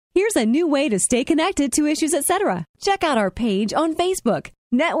Here's a new way to stay connected to Issues Etc. Check out our page on Facebook.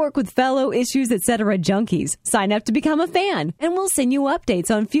 Network with fellow Issues Etc. junkies. Sign up to become a fan, and we'll send you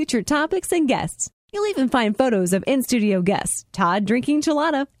updates on future topics and guests. You'll even find photos of in-studio guests, Todd drinking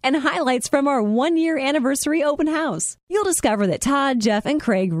chelada, and highlights from our 1-year anniversary open house. You'll discover that Todd, Jeff, and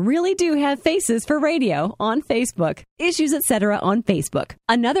Craig really do have faces for radio on Facebook. Issues Etc. on Facebook.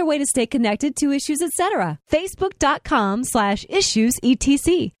 Another way to stay connected to Issues Etc.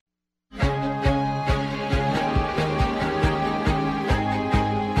 Facebook.com/IssuesETC.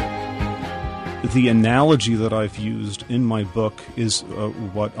 The analogy that I've used in my book is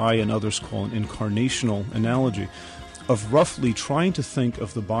what I and others call an incarnational analogy of roughly trying to think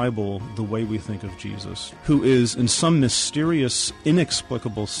of the Bible the way we think of Jesus, who is in some mysterious,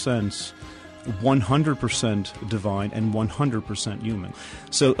 inexplicable sense 100% divine and 100% human.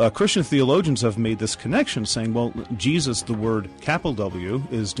 So Christian theologians have made this connection saying, well, Jesus, the word capital W,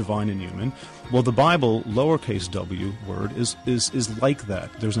 is divine and human. Well, the Bible, lowercase w word, is like that.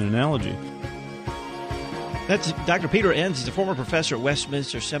 There's an analogy. That's Dr. Peter Enns. He's a former professor at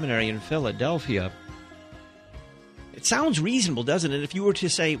Westminster Seminary in Philadelphia. It sounds reasonable, doesn't it? If you were to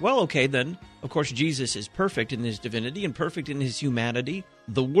say, well, okay, then, of course, Jesus is perfect in his divinity and perfect in his humanity.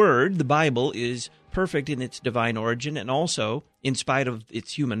 The Word, the Bible, is perfect in its divine origin and also, in spite of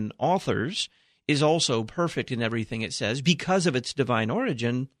its human authors, is also perfect in everything it says because of its divine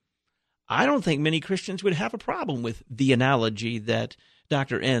origin. I don't think many Christians would have a problem with the analogy that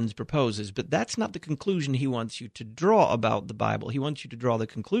Dr. Enns proposes, but that's not the conclusion he wants you to draw about the Bible. He wants you to draw the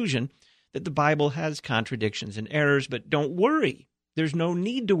conclusion that the Bible has contradictions and errors, but don't worry. There's no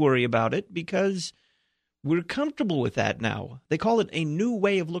need to worry about it because we're comfortable with that now. They call it a new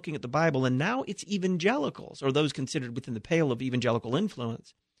way of looking at the Bible, and now it's evangelicals, or those considered within the pale of evangelical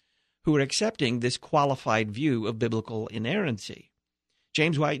influence, who are accepting this qualified view of biblical inerrancy.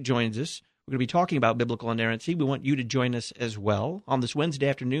 James White joins us. We're going to be talking about biblical inerrancy. We want you to join us as well on this Wednesday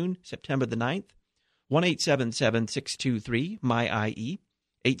afternoon, September the 9th, 1-877-623-MY-IE,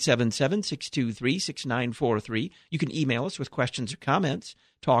 877-623-6943. You can email us with questions or comments,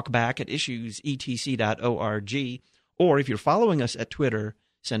 talkback@issuesetc.org, or if you're following us at Twitter,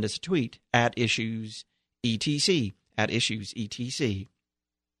 send us a tweet @issuesetc, @issuesetc.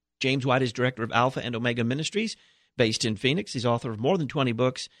 James White is director of Alpha and Omega Ministries, based in Phoenix. He's author of more than 20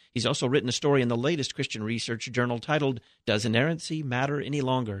 books. He's also written a story in the latest Christian research journal titled, Does Inerrancy Matter Any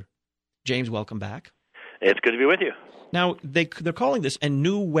Longer? James, welcome back. It's good to be with you. Now, they're calling this a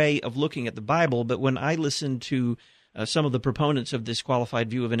new way of looking at the Bible, but when I listen to some of the proponents of this qualified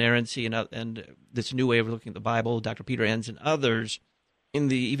view of inerrancy and this new way of looking at the Bible, Dr. Peter Enns and others in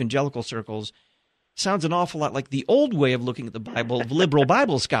the evangelical circles, sounds an awful lot like the old way of looking at the Bible of liberal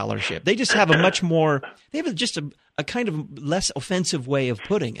Bible scholarship. They just have a much more, they have just a kind of less offensive way of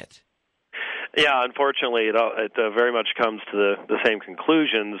putting it. Yeah, unfortunately, it very much comes to the same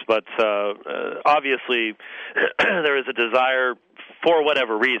conclusions, but obviously there is a desire, for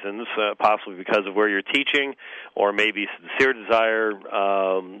whatever reasons, possibly because of where you're teaching, or maybe sincere desire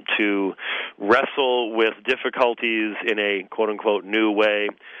to wrestle with difficulties in a quote-unquote new way.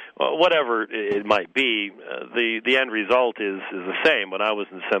 Whatever it might be, the end result is the same. When I was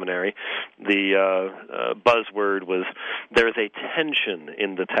in seminary, the buzzword was there's a tension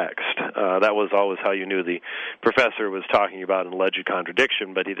in the text. That was always how you knew the professor was talking about an alleged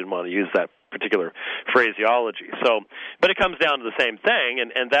contradiction, but he didn't want to use that particular phraseology. So, but it comes down to the same thing,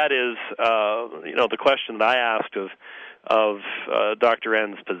 and that is, the question that I asked of Dr.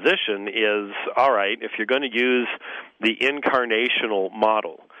 Enns' position is, all right, if you're going to use the incarnational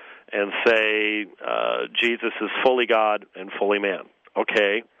model and say Jesus is fully God and fully man,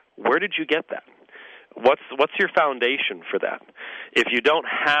 okay, where did you get that? What's your foundation for that? If you don't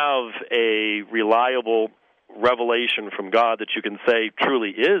have a reliable revelation from God that you can say truly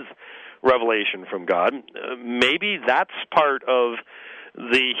is revelation from God, maybe that's part of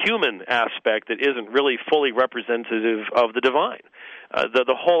the human aspect that isn't really fully representative of the divine.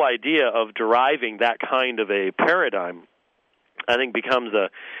 The whole idea of deriving that kind of a paradigm, I think, becomes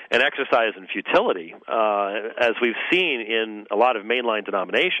an exercise in futility. As we've seen in a lot of mainline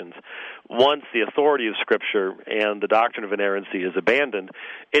denominations, once the authority of Scripture and the doctrine of inerrancy is abandoned,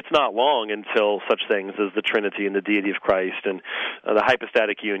 it's not long until such things as the Trinity and the deity of Christ and the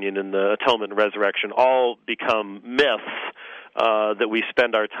hypostatic union and the atonement and resurrection all become myths that we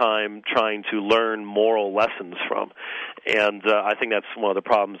spend our time trying to learn moral lessons from. And I think that's one of the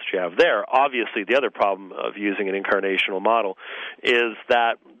problems that you have there. Obviously, the other problem of using an incarnational model is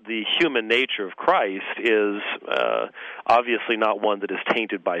that the human nature of Christ is obviously not one that is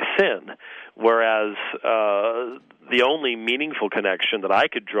tainted by sin, whereas the only meaningful connection that I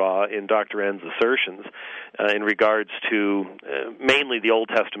could draw in Dr. N's assertions in regards to mainly the Old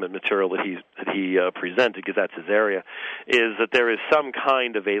Testament material that he presented, because that's his area, is that there is some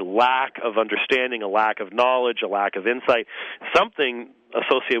kind of a lack of understanding, a lack of knowledge, a lack of insight, something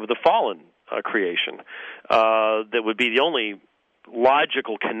associated with the fallen creation that would be the only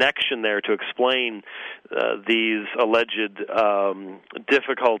logical connection there to explain these alleged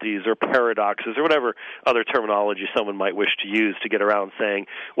difficulties or paradoxes or whatever other terminology someone might wish to use to get around saying,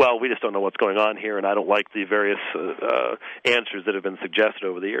 well, we just don't know what's going on here, and I don't like the various answers that have been suggested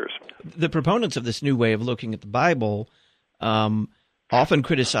over the years. The proponents of this new way of looking at the Bible often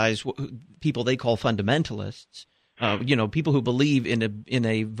criticize people they call fundamentalists. People who believe in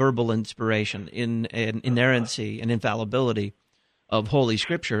a verbal inspiration, in an inerrancy and infallibility of Holy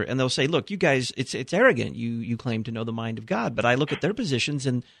Scripture, and they'll say, "Look, you guys, it's arrogant. You claim to know the mind of God." But I look at their positions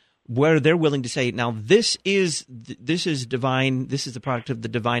and where they're willing to say, "Now this is divine. This is the product of the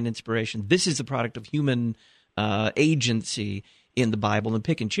divine inspiration. This is the product of human agency in the Bible," and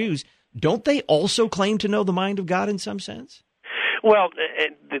pick and choose. Don't they also claim to know the mind of God in some sense? Well,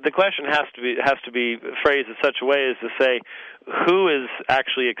 the question has to be phrased in such a way as to say, who is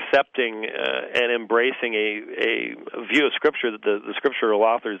actually accepting and embracing a view of Scripture that the scriptural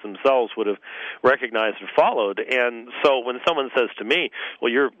authors themselves would have recognized and followed? And so when someone says to me,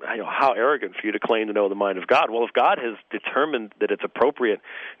 well, how arrogant for you to claim to know the mind of God. Well, if God has determined that it's appropriate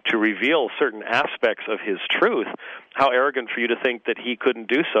to reveal certain aspects of His truth, how arrogant for you to think that He couldn't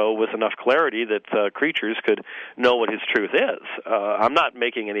do so with enough clarity that creatures could know what His truth is. I'm not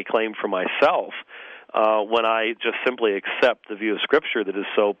making any claim for myself when I just simply accept the view of Scripture that is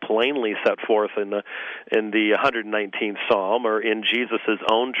so plainly set forth in the 119th Psalm or in Jesus'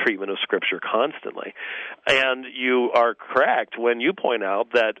 own treatment of Scripture constantly. And you are correct when you point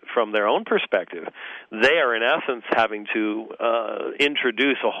out that from their own perspective, they are in essence having to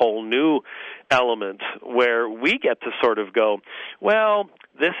introduce a whole new element where we get to sort of go, well,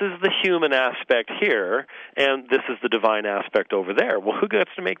 this is the human aspect here, and this is the divine aspect over there. Well, who gets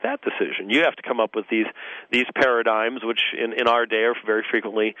to make that decision? You have to come up with these paradigms, which in our day are very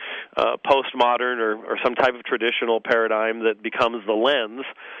frequently postmodern or some type of traditional paradigm that becomes the lens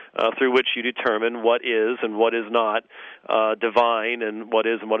through which you determine what is and what is not divine and what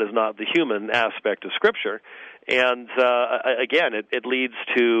is not the human aspect of Scripture. And again, it leads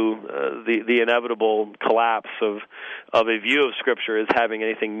to the inevitable collapse of a view of Scripture as having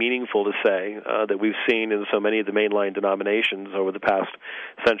anything meaningful to say that we've seen in so many of the mainline denominations over the past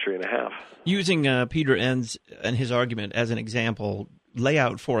century and a half. Using Peter Enns and his argument as an example, lay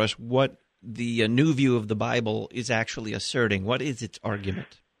out for us what the new view of the Bible is actually asserting. What is its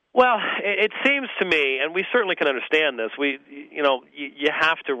argument? Well, it seems to me, and we certainly can understand this. You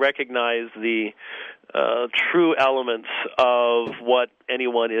have to recognize the true elements of what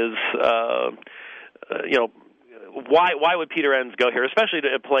anyone is. Why would Peter Enns go here, especially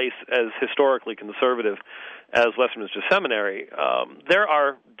to a place as historically conservative as Westminster Seminary? There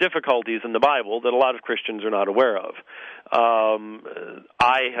are difficulties in the Bible that a lot of Christians are not aware of.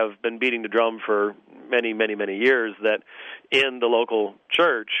 I have been beating the drum for many, many, many years that in the local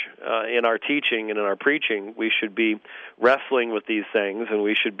church, in our teaching and in our preaching, we should be wrestling with these things, and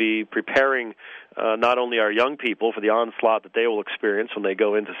we should be preparing not only our young people for the onslaught that they will experience when they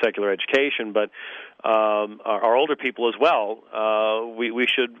go into secular education, but our older people as well. We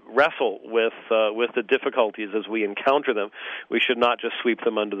should wrestle with the difficulties as we encounter them. We should not just sweep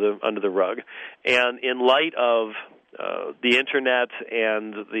them under the rug. And in light of the Internet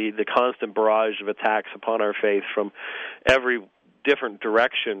and the constant barrage of attacks upon our faith from every different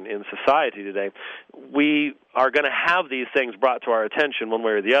direction in society today, we are going to have these things brought to our attention one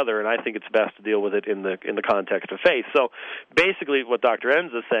way or the other, and I think it's best to deal with it in the context of faith. So basically what Dr.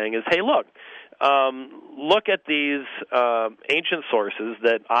 Enns is saying is, hey, look at these ancient sources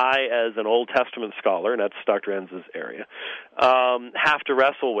that I, as an Old Testament scholar, and that's Dr. Enns' area, have to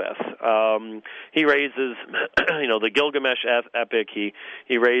wrestle with. He raises, the Gilgamesh epic.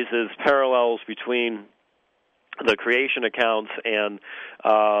 He raises parallels between the creation accounts and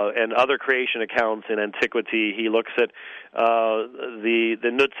other creation accounts in antiquity. He looks at the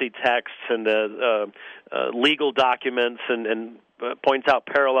Nutsi texts and the legal documents and points out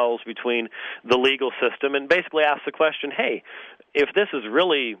parallels between the legal system and basically asks the question, hey, if this is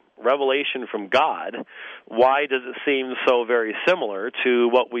really revelation from God, why does it seem so very similar to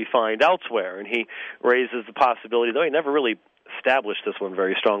what we find elsewhere? And he raises the possibility, though he never really established this one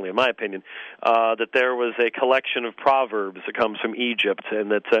very strongly, in my opinion, that there was a collection of proverbs that comes from Egypt,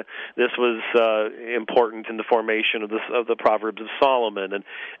 and that this was important in the formation of the Proverbs of Solomon,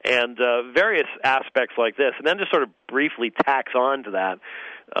 and various aspects like this. And then just sort of briefly tacks on to that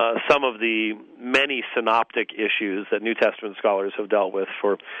some of the many synoptic issues that New Testament scholars have dealt with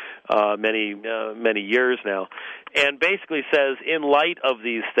for many years now, and basically says, in light of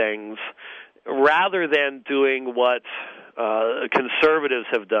these things, rather than doing what conservatives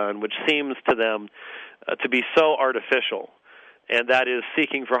have done, which seems to them to be so artificial, and that is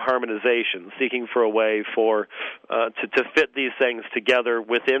seeking for harmonization, seeking for a way for to fit these things together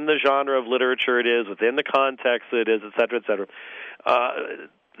within the genre of literature it is, within the context it is, et cetera, et cetera.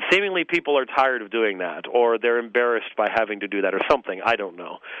 Seemingly people are tired of doing that, or they're embarrassed by having to do that, or something. I don't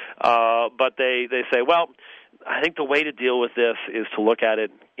know. But they say, well, I think the way to deal with this is to look at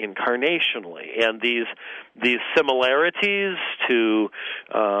it incarnationally, and these similarities to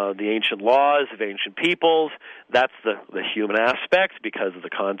the ancient laws of ancient peoples, that's the human aspect because of the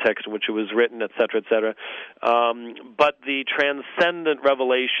context in which it was written, et cetera, et cetera. But the transcendent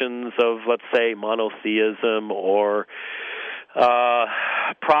revelations of, let's say, monotheism or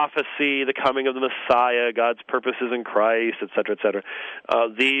prophecy, the coming of the Messiah, God's purposes in Christ, et cetera, et cetera.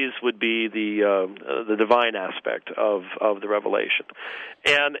 These would be the divine aspect of the revelation.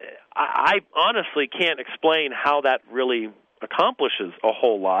 And I honestly can't explain how that really accomplishes a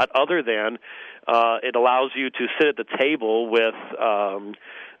whole lot, other than it allows you to sit at the table with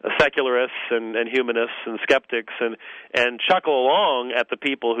secularists and humanists and skeptics and chuckle along at the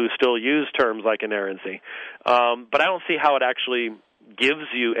people who still use terms like inerrancy. But I don't see how it actually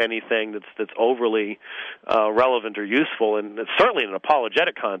gives you anything that's overly relevant or useful, and it's certainly in an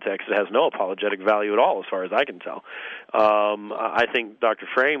apologetic context. It has no apologetic value at all, as far as I can tell. I think Dr.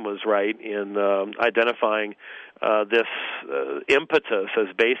 Frame was right in identifying this impetus as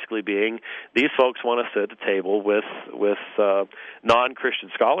basically being, these folks want to sit at the table with non-Christian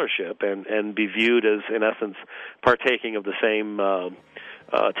scholarship and be viewed as, in essence, partaking of the same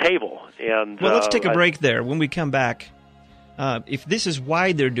table. And well, let's take a break there. When we come back, if this is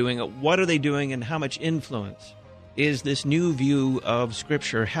why they're doing it, what are they doing, and how much influence is this new view of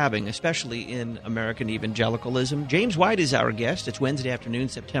Scripture having, especially in American evangelicalism? James White is our guest. It's Wednesday afternoon,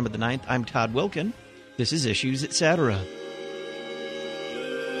 September the 9th. I'm Todd Wilkin. This is Issues, Etc.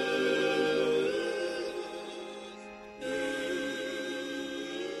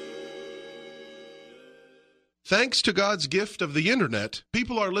 Thanks to God's gift of the Internet,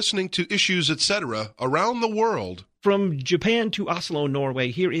 people are listening to Issues, Etc. around the world. From Japan to Oslo,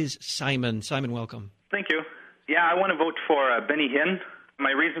 Norway, here is Simon. Simon, welcome. Thank you. Yeah, I want to vote for Benny Hinn.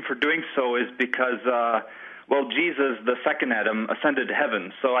 My reason for doing so is because, Jesus, the second Adam, ascended to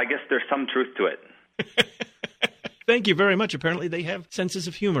heaven, so I guess there's some truth to it. Thank you very much. Apparently they have senses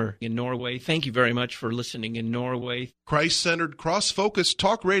of humor in Norway. Thank you very much for listening in Norway. Christ-centered, cross-focused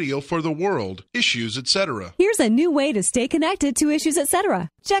talk radio for the world. Issues, Etc. Here's a new way to stay connected to Issues, Etc.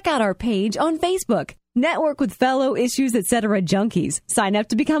 Check out our page on Facebook. Network with fellow Issues, Etc. junkies. Sign up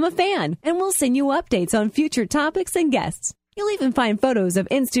to become a fan, and we'll send you updates on future topics and guests. You'll even find photos of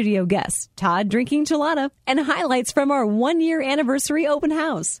in-studio guests, Todd drinking chelada, and highlights from our 1-year anniversary open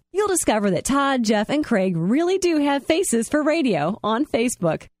house. You'll discover that Todd, Jeff, and Craig really do have faces for radio on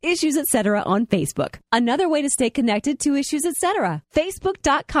Facebook. Issues, Etc. on Facebook. Another way to stay connected to Issues, Etc.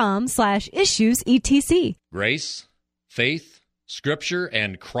 Facebook.com/Issues, ETC. Grace, faith, Scripture,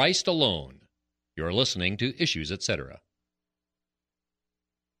 and Christ alone. You're listening to Issues, Etc.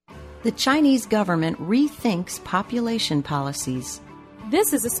 The Chinese government rethinks population policies.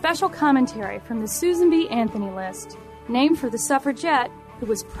 This is a special commentary from the Susan B. Anthony list, named for the suffragette who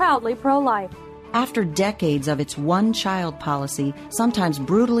was proudly pro-life. After decades of its one-child policy, sometimes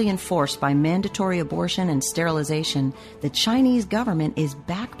brutally enforced by mandatory abortion and sterilization, the Chinese government is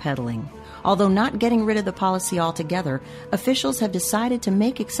backpedaling. Although not getting rid of the policy altogether, officials have decided to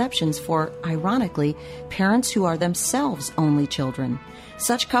make exceptions for, ironically, parents who are themselves only children.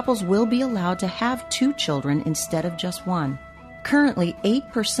 Such couples will be allowed to have 2 children instead of just 1. Currently,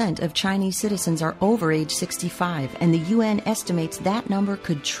 8% of Chinese citizens are over age 65, and the UN estimates that number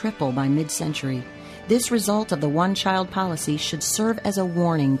could triple by mid-century. This result of the one-child policy should serve as a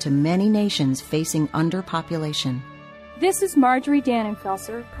warning to many nations facing underpopulation. This is Marjorie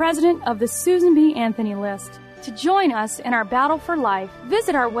Dannenfelser, president of the Susan B. Anthony list. To join us in our battle for life,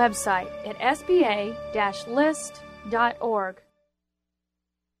 visit our website at sba-list.org.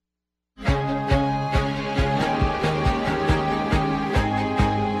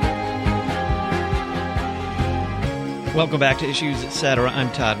 Welcome back to Issues, Etc.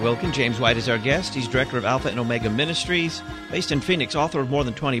 I'm Todd Wilkin. James White is our guest. He's director of Alpha and Omega Ministries, based in Phoenix, author of more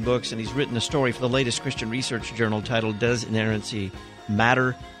than 20 books, and he's written a story for the latest Christian research journal titled Does Inerrancy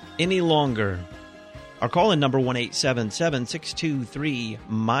Matter Any Longer? Our call-in number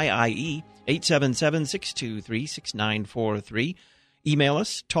 1-877-623-MY-IE, 877-623-6943. Email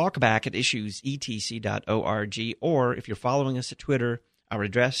us, talkback@issuesetc.org, or if you're following us at Twitter, our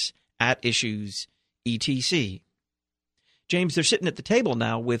address @issuesetc. James, they're sitting at the table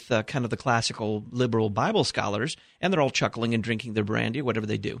now with kind of the classical liberal Bible scholars, and they're all chuckling and drinking their brandy, whatever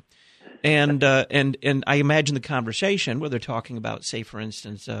they do. And I imagine the conversation where they're talking about, say, for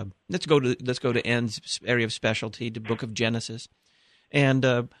instance, let's go to N's area of specialty, the Book of Genesis, and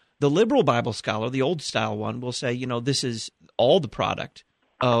the liberal Bible scholar, the old style one, will say, this is all the product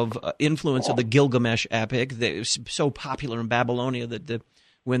of influence of the Gilgamesh epic that was so popular in Babylonia that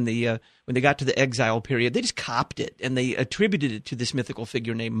when they got to the exile period, they just copped it and they attributed it to this mythical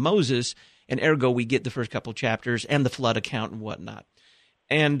figure named Moses, and ergo we get the first couple chapters and the flood account and whatnot.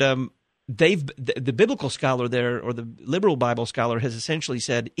 And the biblical scholar there, or the liberal Bible scholar, has essentially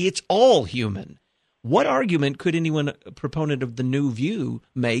said it's all human. What argument could anyone, a proponent of the new view,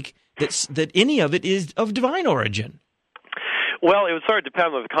 make that any of it is of divine origin? Well, it would sort of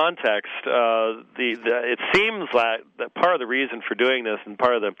depend on the context. It seems that part of the reason for doing this and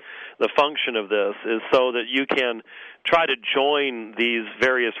part of the function of this is so that you can try to join these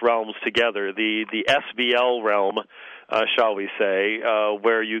various realms together. The SBL realm, shall we say,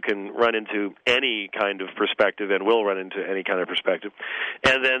 where you can run into any kind of perspective and will run into any kind of perspective,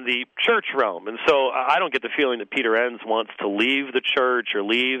 and then the church realm. And so I don't get the feeling that Peter Enns wants to leave the church or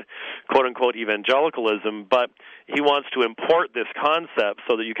leave quote-unquote evangelicalism, but he wants to import this concept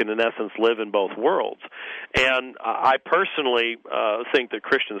so that you can, in essence, live in both worlds. And I personally think that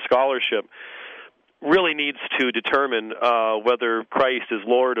Christian scholarship really needs to determine whether Christ is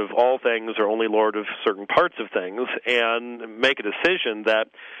Lord of all things or only Lord of certain parts of things, and make a decision that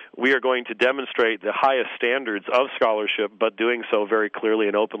we are going to demonstrate the highest standards of scholarship, but doing so very clearly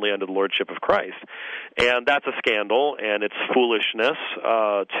and openly under the Lordship of Christ. And that's a scandal, and it's foolishness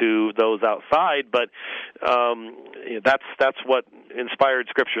to those outside, but that's what inspired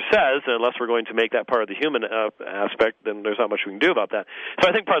Scripture says, and unless we're going to make that part of the human aspect, then there's not much we can do about that. So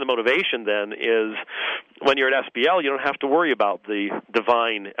I think part of the motivation then is when you're at SBL, you don't have to worry about the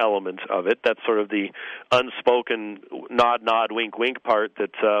divine element of it. That's sort of the unspoken nod, wink, wink part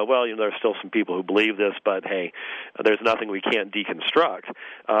that, there are still some people who believe this, but hey, there's nothing we can't deconstruct.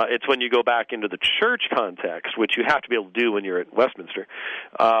 It's when you go back into the church context, which you have to be able to do when you're at Westminster,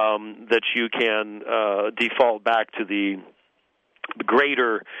 that you can default back to the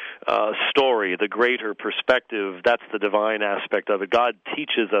greater story, the greater perspective. That's the divine aspect of it. God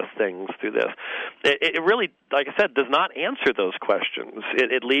teaches us things through this. It really, like I said, does not answer those questions.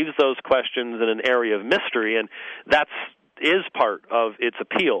 It leaves those questions in an area of mystery, and that is part of its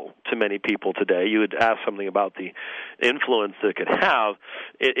appeal to many people today. You would ask something about the influence that it could have.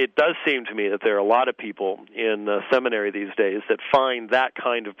 It does seem to me that there are a lot of people in seminary these days that find that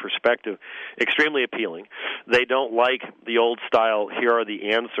kind of perspective extremely appealing. They don't like the old style, here are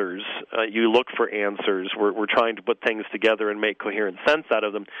the answers. You look for answers. We're trying to put things together and make coherent sense out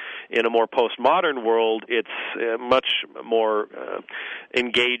of them. In a more postmodern world, it's much more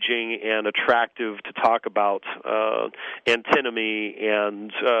engaging and attractive to talk about antinomy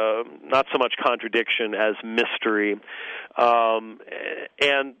and not so much contradiction as mystery,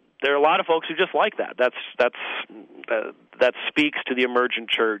 and there are a lot of folks who just like that. That speaks to the emergent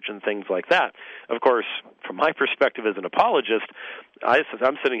church and things like that. Of course, from my perspective as an apologist,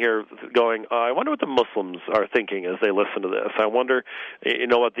 I'm sitting here going, I wonder what the Muslims are thinking as they listen to this. I wonder,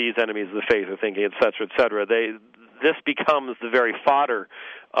 what these enemies of the faith are thinking, et cetera, et cetera. This becomes the very fodder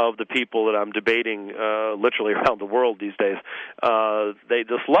of the people that I'm debating literally around the world these days. They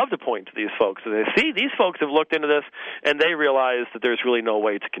just love to point to these folks. And they see these folks have looked into this, and they realize that there's really no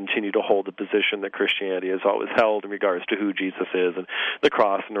way to continue to hold the position that Christianity has always held in regards to who Jesus is and the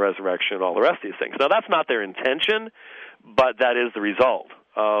cross and the resurrection and all the rest of these things. Now, that's not their intention, but that is the result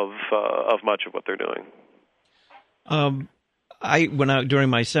of much of what they're doing. During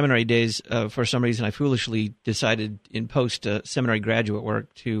my seminary days, for some reason, I foolishly decided in post-seminary graduate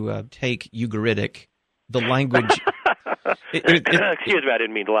work to take Ugaritic, the language. Excuse me, I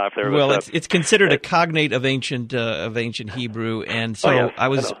didn't mean to laugh there. Well, it's considered a cognate of ancient Hebrew, and so I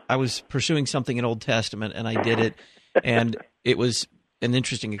was pursuing something in Old Testament, and I did it, and it was an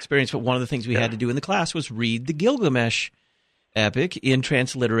interesting experience. But one of the things we had to do in the class was read the Gilgamesh epic in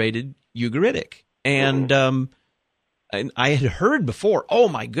transliterated Ugaritic, and and I had heard before, oh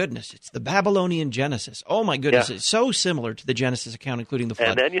my goodness, it's the Babylonian Genesis. Oh my goodness, It's so similar to the Genesis account, including the flood.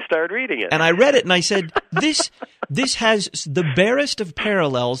 And then you started reading it. And I read it, and I said, this has the barest of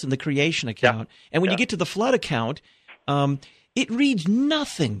parallels in the creation account. And when you get to the flood account, it reads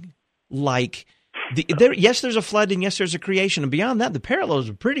nothing like yes, there's a flood, and yes, there's a creation. And beyond that, the parallels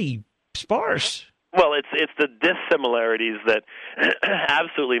are pretty sparse. Well, it's the dissimilarities that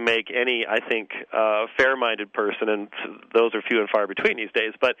absolutely make any, I think, fair-minded person, and those are few and far between these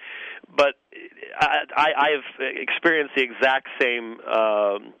days. But I've experienced the exact same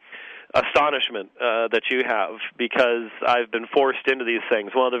astonishment that you have, because I've been forced into these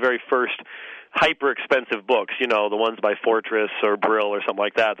things. One of the very first hyper-expensive books, the ones by Fortress or Brill or something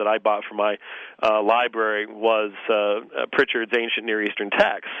like that I bought from my library was Pritchard's Ancient Near Eastern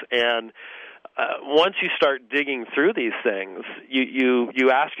Texts. And once you start digging through these things,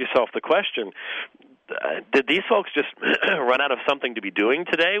 you ask yourself the question, did these folks just run out of something to be doing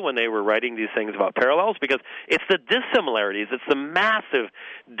today when they were writing these things about parallels? Because it's the dissimilarities, it's the massive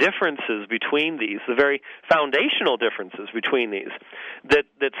differences between these, the very foundational differences between these that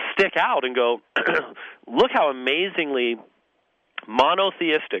stick out and go, look how amazingly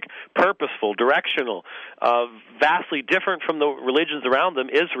monotheistic, purposeful, directional, vastly different from the religions around them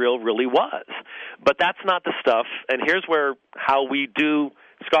Israel really was. But that's not the stuff, and here's where how we do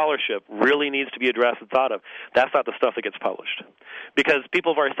scholarship really needs to be addressed and thought of. That's not the stuff that gets published, because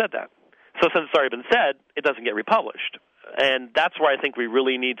people have already said that. So since it's already been said, it doesn't get republished. And that's where I think we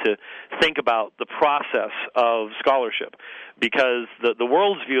really need to think about the process of scholarship, because the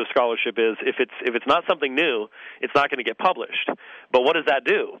world's view of scholarship is if it's not something new, it's not going to get published. But what does that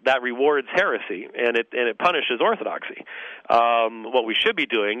do? That rewards heresy, and it punishes orthodoxy. What we should be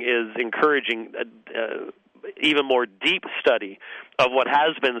doing is encouraging even more deep study of what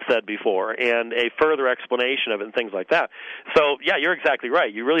has been said before and a further explanation of it and things like that. So, yeah, you're exactly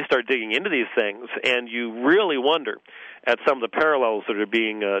right. You really start digging into these things, and you really wonder at some of the parallels that are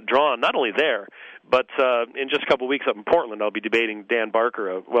being drawn, not only there, but in just a couple of weeks up in Portland, I'll be debating Dan Barker,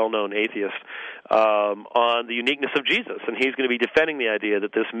 a well-known atheist, on the uniqueness of Jesus. And he's going to be defending the idea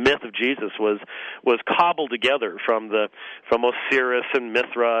that this myth of Jesus was cobbled together from Osiris and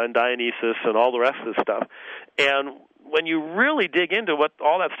Mithra and Dionysus and all the rest of this stuff. And when you really dig into what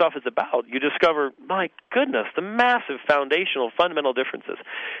all that stuff is about, you discover, my goodness, the massive foundational, fundamental differences.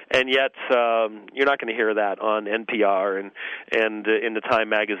 And yet, you're not going to hear that on NPR and in the Time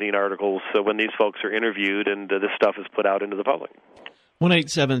magazine articles when these folks are interviewed and this stuff is put out into the public.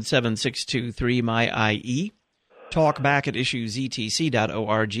 1-877-623-MY-IE. Talk back at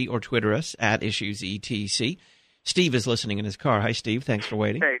issuesetc.org or Twitter us at issuesetc. Steve is listening in his car. Hi, Steve. Thanks for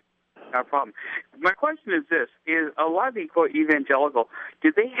waiting. Hey, no problem. My question is this. Is a lot of the quote evangelical,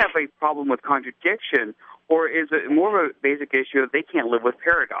 do they have a problem with contradiction, or is it more of a basic issue that they can't live with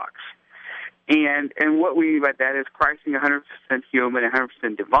paradox? And what we mean by that is Christ being 100% human and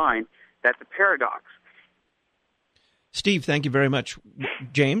 100% divine. That's a paradox. Steve, thank you very much.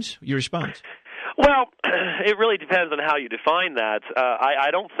 James, your response? Well, it really depends on how you define that. I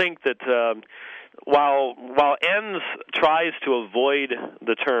don't think that while Enns tries to avoid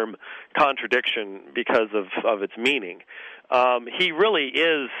the term contradiction because of its meaning, he really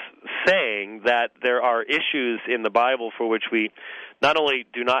is saying that there are issues in the Bible for which we not only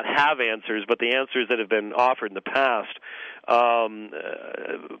do not have answers, but the answers that have been offered in the past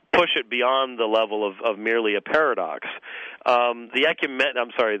push it beyond the level of merely a paradox. The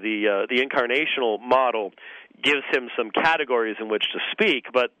incarnational model gives him some categories in which to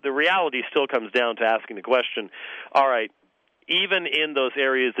speak, but the reality still comes down to asking the question, all right, even in those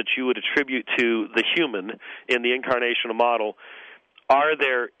areas that you would attribute to the human in the incarnational model, are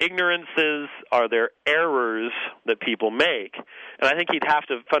there ignorances, are there errors that people make? And I think he'd have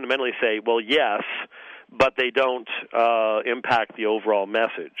to fundamentally say, well, yes, but they don't impact the overall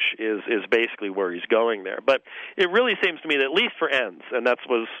message, is basically where he's going there. But it really seems to me that at least for Enns, and that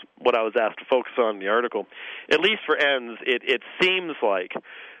was what I was asked to focus on in the article, at least for Enns, it seems like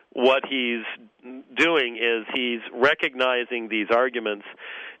what he's doing is he's recognizing these arguments,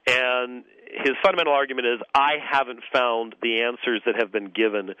 and his fundamental argument is, I haven't found the answers that have been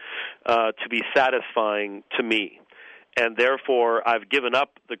given to be satisfying to me, and therefore I've given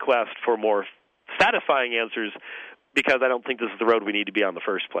up the quest for more satisfying answers because I don't think this is the road we need to be on in the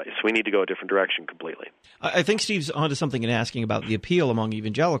first place. We need to go a different direction completely. I think Steve's onto something in asking about the appeal among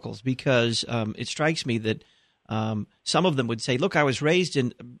evangelicals, because it strikes me that some of them would say, look, I was raised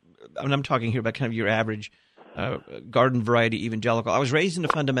in, and I'm talking here about kind of your average garden variety evangelical. I was raised in a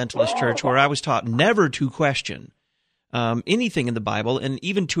fundamentalist church where I was taught never to question anything in the Bible, and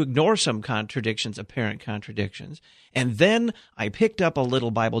even to ignore some contradictions, apparent contradictions. And then I picked up a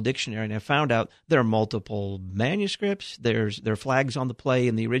little Bible dictionary, and I found out there are multiple manuscripts. There are flags on the play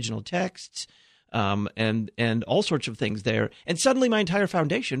in the original texts, and all sorts of things there. And suddenly my entire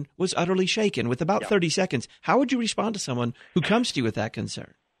foundation was utterly shaken. With about 30 seconds, how would you respond to someone who comes to you with that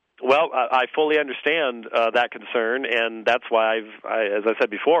concern? Well, I fully understand that concern, and that's why as I said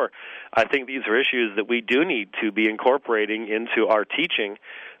before, I think these are issues that we do need to be incorporating into our teaching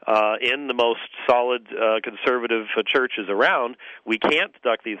in the most solid conservative churches around. We can't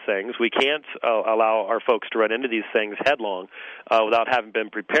duck these things. We can't allow our folks to run into these things headlong without having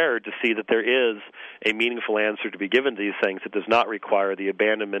been prepared to see that there is a meaningful answer to be given to these things that does not require the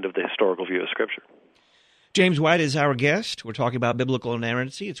abandonment of the historical view of Scripture. James White is our guest. We're talking about biblical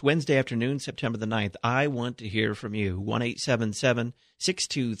inerrancy. It's Wednesday afternoon, September the 9th. I want to hear from you.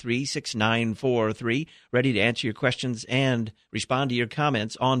 1-877-623-6943. Ready to answer your questions and respond to your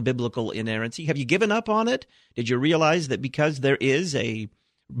comments on biblical inerrancy. Have you given up on it? Did you realize that because there is a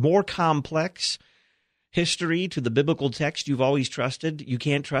more complex history to the biblical text you've always trusted, you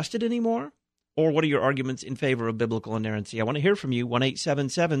can't trust it anymore? Or what are your arguments in favor of biblical inerrancy? I want to hear from you.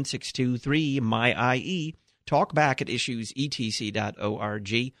 1-877-623-MY-IE. Talk back at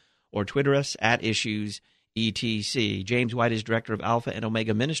issuesetc.org or Twitter us at issuesetc. James White is director of Alpha and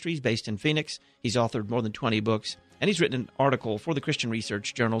Omega Ministries based in Phoenix. He's authored more than 20 books, and he's written an article for the Christian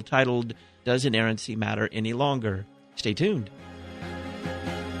Research Journal titled, Does Inerrancy Matter Any Longer? Stay tuned.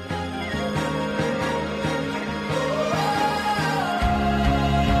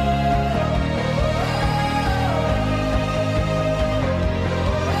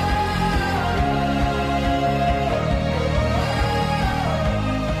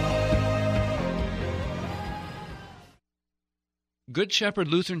 Good Shepherd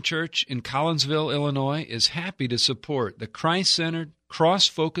Lutheran Church in Collinsville, Illinois, is happy to support the Christ-centered,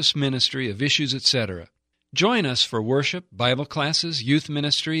 cross-focused ministry of Issues, etc. Join us for worship, Bible classes, youth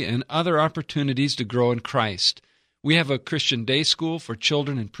ministry, and other opportunities to grow in Christ. We have a Christian day school for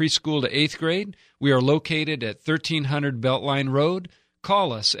children in preschool to 8th grade. We are located at 1300 Beltline Road.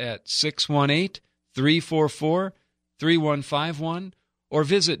 Call us at 618-344-3151 or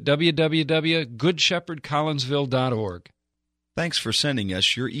visit www.goodshepherdcollinsville.org. Thanks for sending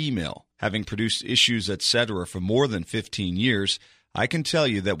us your email. Having produced Issues, etc. for more than 15 years, I can tell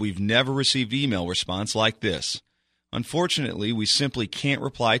you that we've never received email response like this. Unfortunately, we simply can't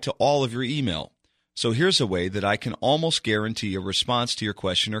reply to all of your email. So here's a way that I can almost guarantee a response to your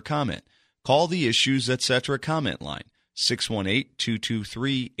question or comment. Call the Issues, etc. comment line,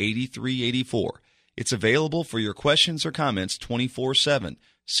 618-223-8384. It's available for your questions or comments 24/7,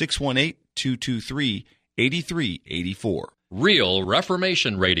 618-223-8384. Real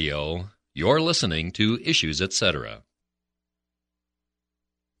Reformation Radio. You're listening to Issues, etc.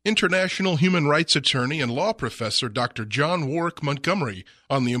 International human rights attorney and law professor Dr. John Warwick Montgomery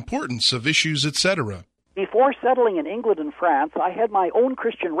on the importance of Issues, etc. Before settling in England and France, I had my own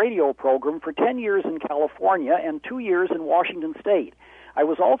Christian radio program for 10 years in California and 2 years in Washington State. I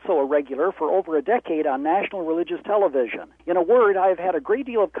was also a regular for over a decade on national religious television. In a word, I have had a great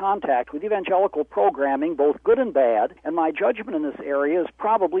deal of contact with evangelical programming, both good and bad, and my judgment in this area is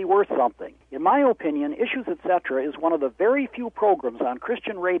probably worth something. In my opinion, Issues, etc. is one of the very few programs on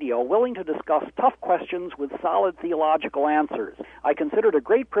Christian radio willing to discuss tough questions with solid theological answers. I consider it a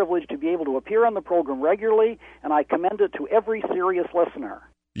great privilege to be able to appear on the program regularly, and I commend it to every serious listener.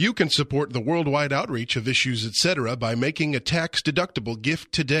 You can support the worldwide outreach of Issues, etc. by making a tax-deductible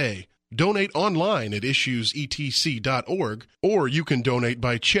gift today. Donate online at issuesetc.org, or you can donate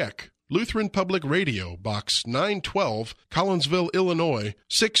by check. Lutheran Public Radio, Box 912, Collinsville, Illinois,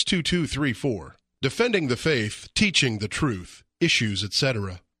 62234. Defending the faith, teaching the truth. Issues,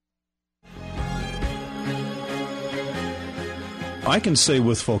 etc. I can say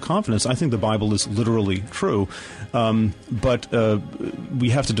with full confidence, I think the Bible is literally true, but we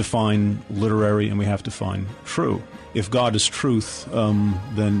have to define literary and we have to define true. If God is truth,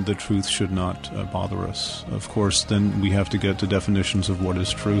 then the truth should not bother us. Of course, then we have to get to definitions of what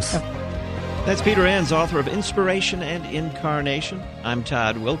is truth. That's Peter Enns, author of Inspiration and Incarnation. I'm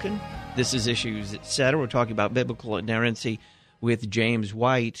Todd Wilkin. This is Issues, etc. We're talking about biblical inerrancy with James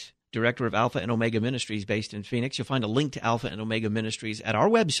White, director of Alpha and Omega Ministries based in Phoenix. You'll find a link to Alpha and Omega Ministries at our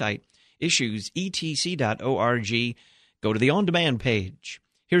website, issuesetc.org. Go to the on-demand page.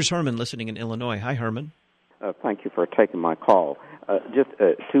 Here's Herman listening in Illinois. Hi, Herman. Thank you for taking my call. Just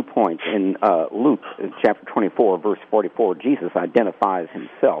 2 points. In Luke chapter 24, verse 44, Jesus identifies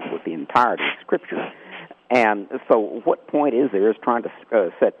himself with the entirety of Scripture. And so what point is there is trying to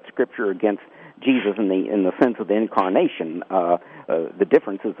set Scripture against Jesus in the sense of the incarnation. The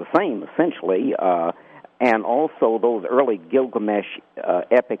difference is the same, essentially. And also those early Gilgamesh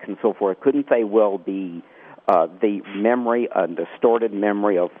epics and so forth, couldn't they well be the memory, a distorted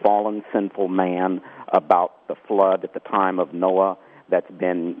memory of fallen, sinful man about the flood at the time of Noah that's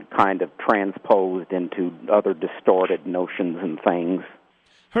been kind of transposed into other distorted notions and things?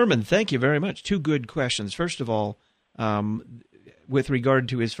 Herman, thank you very much. Two good questions. First of all, with regard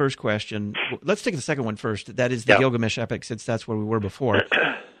to his first question, let's take the second one first. That is the Gilgamesh epic, since that's where we were before.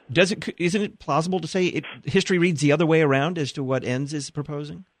 Isn't it plausible to say history reads the other way around as to what Enns is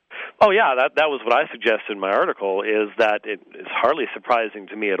proposing? Oh, yeah, that was what I suggested in my article, is that it is hardly surprising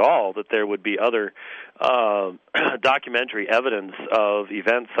to me at all that there would be other documentary evidence of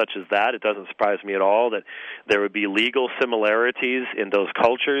events such as that. It doesn't surprise me at all that there would be legal similarities in those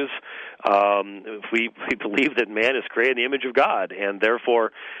cultures. If we believe that man is created in the image of God, and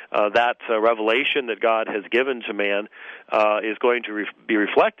therefore that revelation that God has given to man is going to be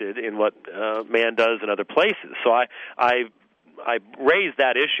reflected in what man does in other places. So I raised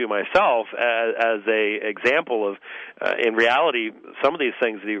that issue myself as a example of, in reality, some of these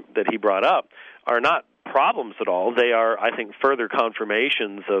things that he brought up are not problems at all. They are, I think, further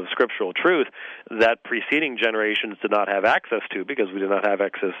confirmations of scriptural truth that preceding generations did not have access to, because we did not have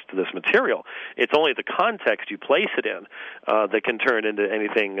access to this material. It's only the context you place it in that can turn into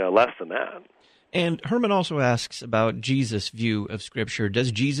anything less than that. And Herman also asks about Jesus' view of Scripture.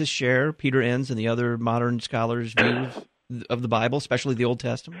 Does Jesus share Peter Enns and the other modern scholars' views of the Bible, especially the Old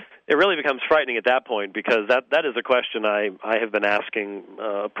Testament? It really becomes frightening at that point, because that is a question I have been asking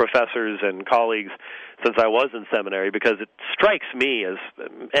professors and colleagues since I was in seminary, because it strikes me as,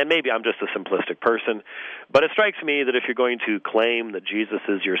 and maybe I'm just a simplistic person, but it strikes me that if you're going to claim that Jesus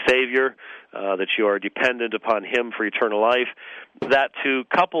is your Savior, that you are dependent upon Him for eternal life, that to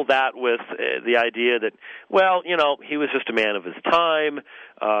couple that with the idea that, well, he was just a man of his time,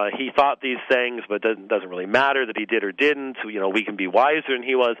 he thought these things, but it doesn't really matter that he did or didn't, we can be wiser than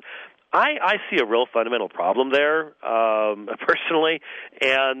he was. I see a real fundamental problem there, personally,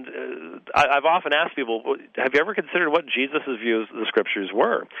 and I've often asked people, have you ever considered what Jesus' views of the Scriptures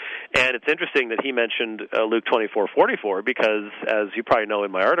were? And it's interesting that he mentioned Luke 24:44, because, as you probably know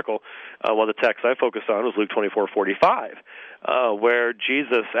in my article, one of the texts I focused on was Luke 24:45, where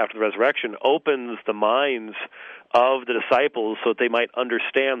Jesus, after the resurrection, opens the minds of the disciples so that they might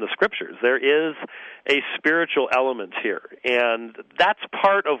understand the Scriptures. There is a spiritual element here, and that's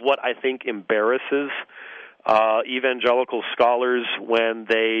part of what I think embarrasses evangelical scholars when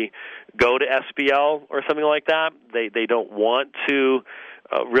they go to SBL or something like that. They don't want to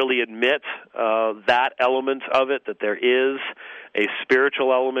really admit that element of it, that there is a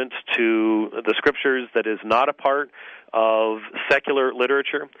spiritual element to the Scriptures that is not a part of secular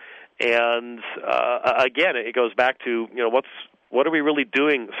literature. And again, it goes back to, what are we really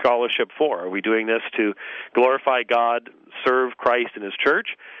doing scholarship for? Are we doing this to glorify God, serve Christ and His church,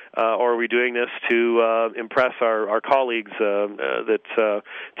 or are we doing this to impress our colleagues that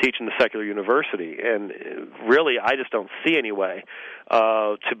teach in the secular university? And really, I just don't see any way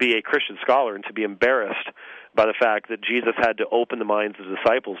to be a Christian scholar and to be embarrassed by the fact that Jesus had to open the minds of the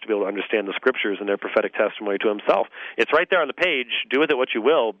disciples to be able to understand the Scriptures and their prophetic testimony to Himself. It's right there on the page. Do with it what you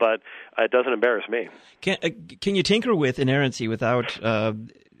will, but it doesn't embarrass me. Can you tinker with inerrancy without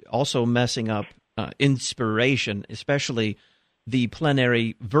also messing up inspiration, especially the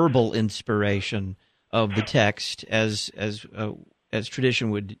plenary verbal inspiration of the text, as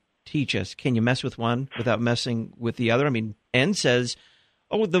tradition would teach us? Can you mess with one without messing with the other? I mean, Enns says,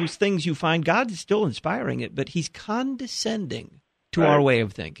 those things you find, God is still inspiring it, but He's condescending to our way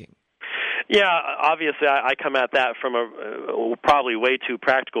of thinking. Yeah, obviously I come at that from a probably way too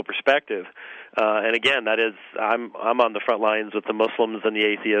practical perspective. And again, that is, I'm on the front lines with the Muslims and the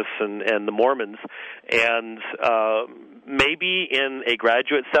atheists and the Mormons. And maybe in a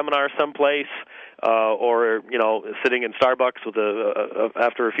graduate seminar someplace, or sitting in Starbucks with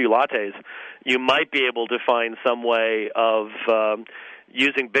after a few lattes, you might be able to find some way of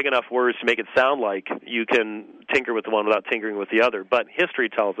using big enough words to make it sound like you can tinker with the one without tinkering with the other. But history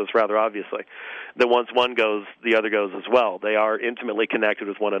tells us rather obviously that once one goes, the other goes as well. They are intimately connected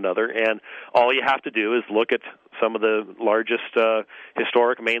with one another, and all you have to do is look at some of the largest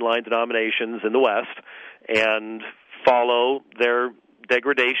historic mainline denominations in the West and follow their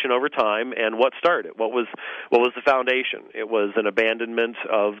degradation over time. And what started it? What was the foundation? It was an abandonment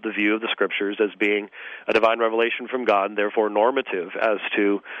of the view of the Scriptures as being a divine revelation from God, and therefore normative as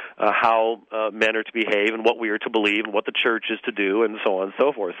to how men are to behave and what we are to believe and what the church is to do, and so on and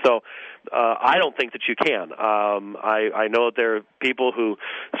so forth. So I don't think that you can. I know that there are people who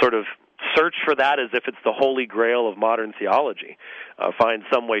sort of search for that as if it's the holy grail of modern theology. Find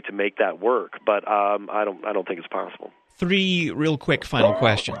some way to make that work, but I don't think it's possible. 3 real quick final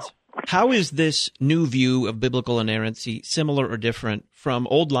questions. How is this new view of biblical inerrancy similar or different from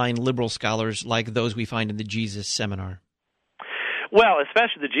old-line liberal scholars like those we find in the Jesus Seminar? Well,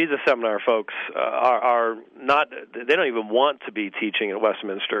 especially the Jesus Seminar folks are not, they don't even want to be teaching at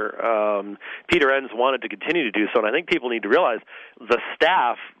Westminster. Peter Enns wanted to continue to do so, and I think people need to realize the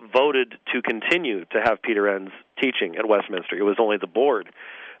staff voted to continue to have Peter Enns teaching at Westminster. It was only the board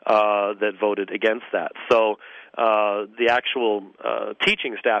that voted against that. So the actual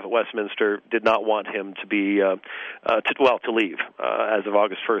teaching staff at Westminster did not want him to be, to leave as of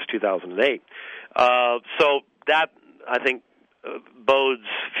August 1st, 2008. So that, I think, bodes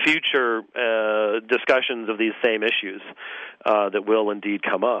future discussions of these same issues that will indeed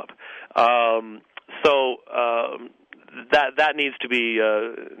come up. That needs to be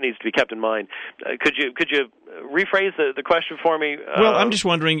kept in mind. Could you rephrase the question for me? Well, I'm just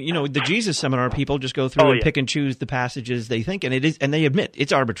wondering. The Jesus Seminar people just go through and pick and choose the passages they think, and they admit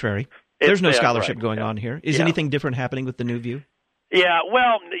it's arberary. There's no scholarship going on here. Is anything different happening with the new view? Yeah,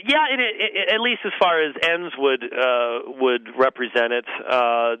 well, at least as far as Enns would represent it,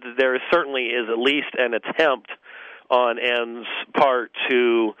 there certainly is at least an attempt on Enns' part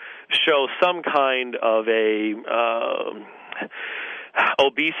to show some kind of a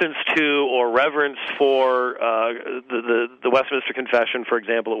obeisance to or reverence for the Westminster Confession, for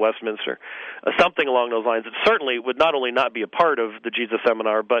example, at Westminster, something along those lines. It certainly would not only not be a part of the Jesus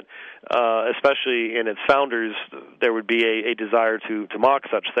Seminar, but especially in its founders, there would be a desire to mock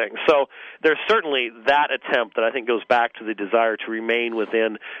such things. So there's certainly that attempt that I think goes back to the desire to remain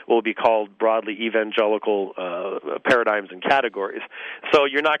within what would be called broadly evangelical paradigms and categories. So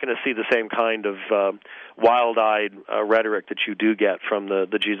you're not going to see the same kind of wild-eyed rhetoric that you do get from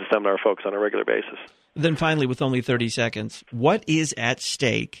the Jesus Seminar folks on a regular basis. Then finally, with only 30 seconds, what is at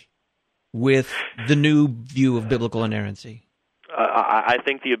stake with the new view of biblical inerrancy? I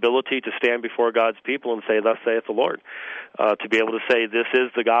think the ability to stand before God's people and say, "Thus saith the Lord," to be able to say, "This is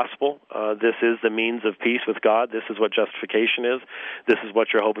the gospel. This is the means of peace with God. This is what justification is. This is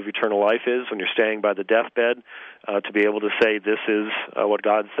what your hope of eternal life is when you're staying by the deathbed." To be able to say, "This is what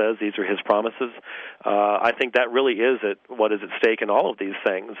God says. These are His promises." I think that really is what is at stake in all of these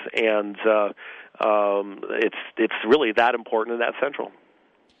things, and it's really that important and that central.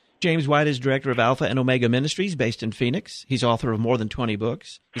 James White is director of Alpha and Omega Ministries based in Phoenix. He's author of more than 20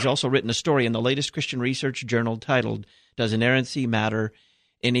 books. He's also written a story in the latest Christian research journal titled, "Does Inerrancy Matter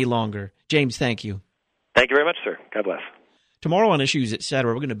Any Longer?" James, thank you. Thank you very much, sir. God bless. Tomorrow on Issues,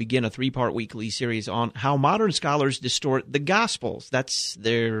 Etc., we're going to begin a 3-part weekly series on how modern scholars distort the Gospels. That's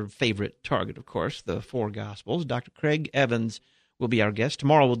their favorite target, of course, the 4 Gospels. Dr. Craig Evans will be our guest.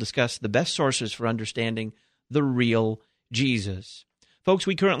 Tomorrow we'll discuss the best sources for understanding the real Jesus. Folks,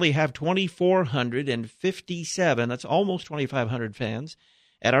 we currently have 2,457, that's almost 2,500 fans,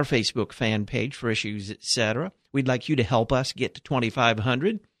 at our Facebook fan page for Issues, Etc. We'd like you to help us get to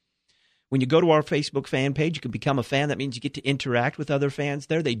 2,500. When you go to our Facebook fan page, you can become a fan. That means you get to interact with other fans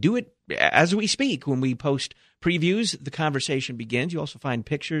there. They do it as we speak. When we post previews, the conversation begins. You also find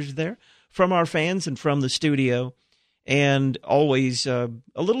pictures there from our fans and from the studio, and always a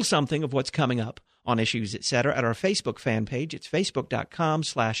little something of what's coming up on Issues, Etc. at our Facebook fan page. It's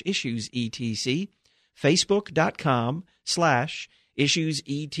facebook.com/issuesetc,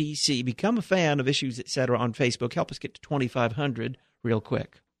 facebook.com/issuesetc. Become a fan of Issues, Etc. on Facebook. Help us get to 2,500 real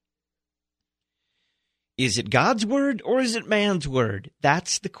quick. Is it God's word or is it man's word?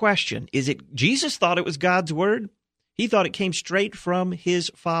 That's the question. Jesus thought it was God's word. He thought it came straight from his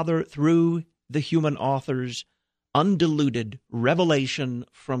Father through the human authors, undiluted revelation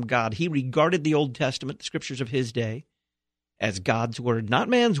from God. He regarded the Old Testament, the scriptures of his day, as God's word, not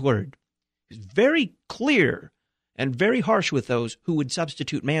man's word. He was very clear and very harsh with those who would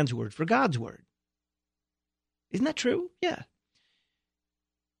substitute man's word for God's word. Isn't that true? Yeah.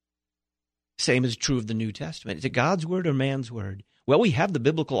 Same is true of the New Testament. Is it God's word or man's word? Well, we have the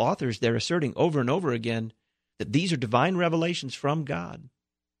biblical authors there asserting over and over again that these are divine revelations from God.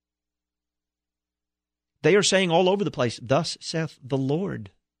 They are saying all over the place, "Thus saith the Lord."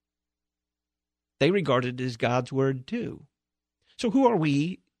 They regard it as God's word too. So who are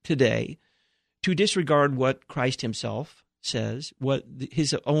we today to disregard what Christ himself says, what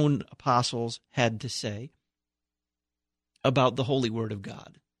his own apostles had to say about the holy word of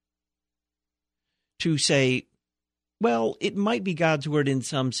God? To say, well, it might be God's word in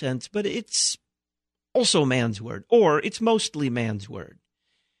some sense, but it's also man's word, or it's mostly man's word.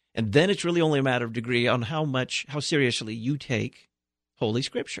 And then it's really only a matter of degree on how seriously you take Holy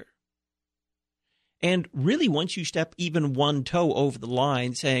Scripture. And really, once you step even one toe over the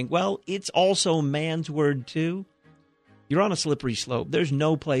line saying, well, it's also man's word too, you're on a slippery slope. There's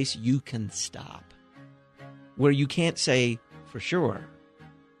no place you can stop where you can't say for sure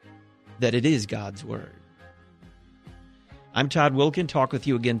that it is God's word. I'm Todd Wilkin. Talk with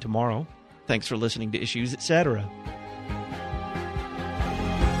you again tomorrow. Thanks for listening to Issues, Etc.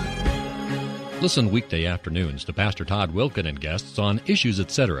 Listen weekday afternoons to Pastor Todd Wilkin and guests on Issues,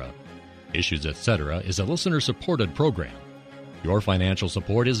 Etc. Issues, Etc. is a listener-supported program. Your financial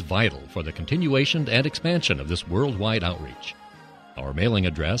support is vital for the continuation and expansion of this worldwide outreach. Our mailing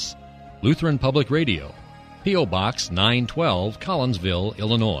address, Lutheran Public Radio, P.O. Box 912, Collinsville,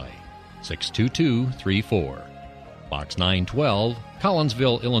 Illinois, 62234. Box 912,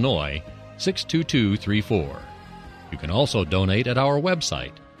 Collinsville, Illinois, 62234. You can also donate at our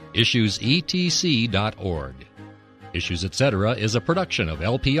website, issuesetc.org. Issues, Etc. is a production of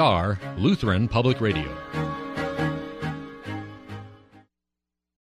LPR, Lutheran Public Radio.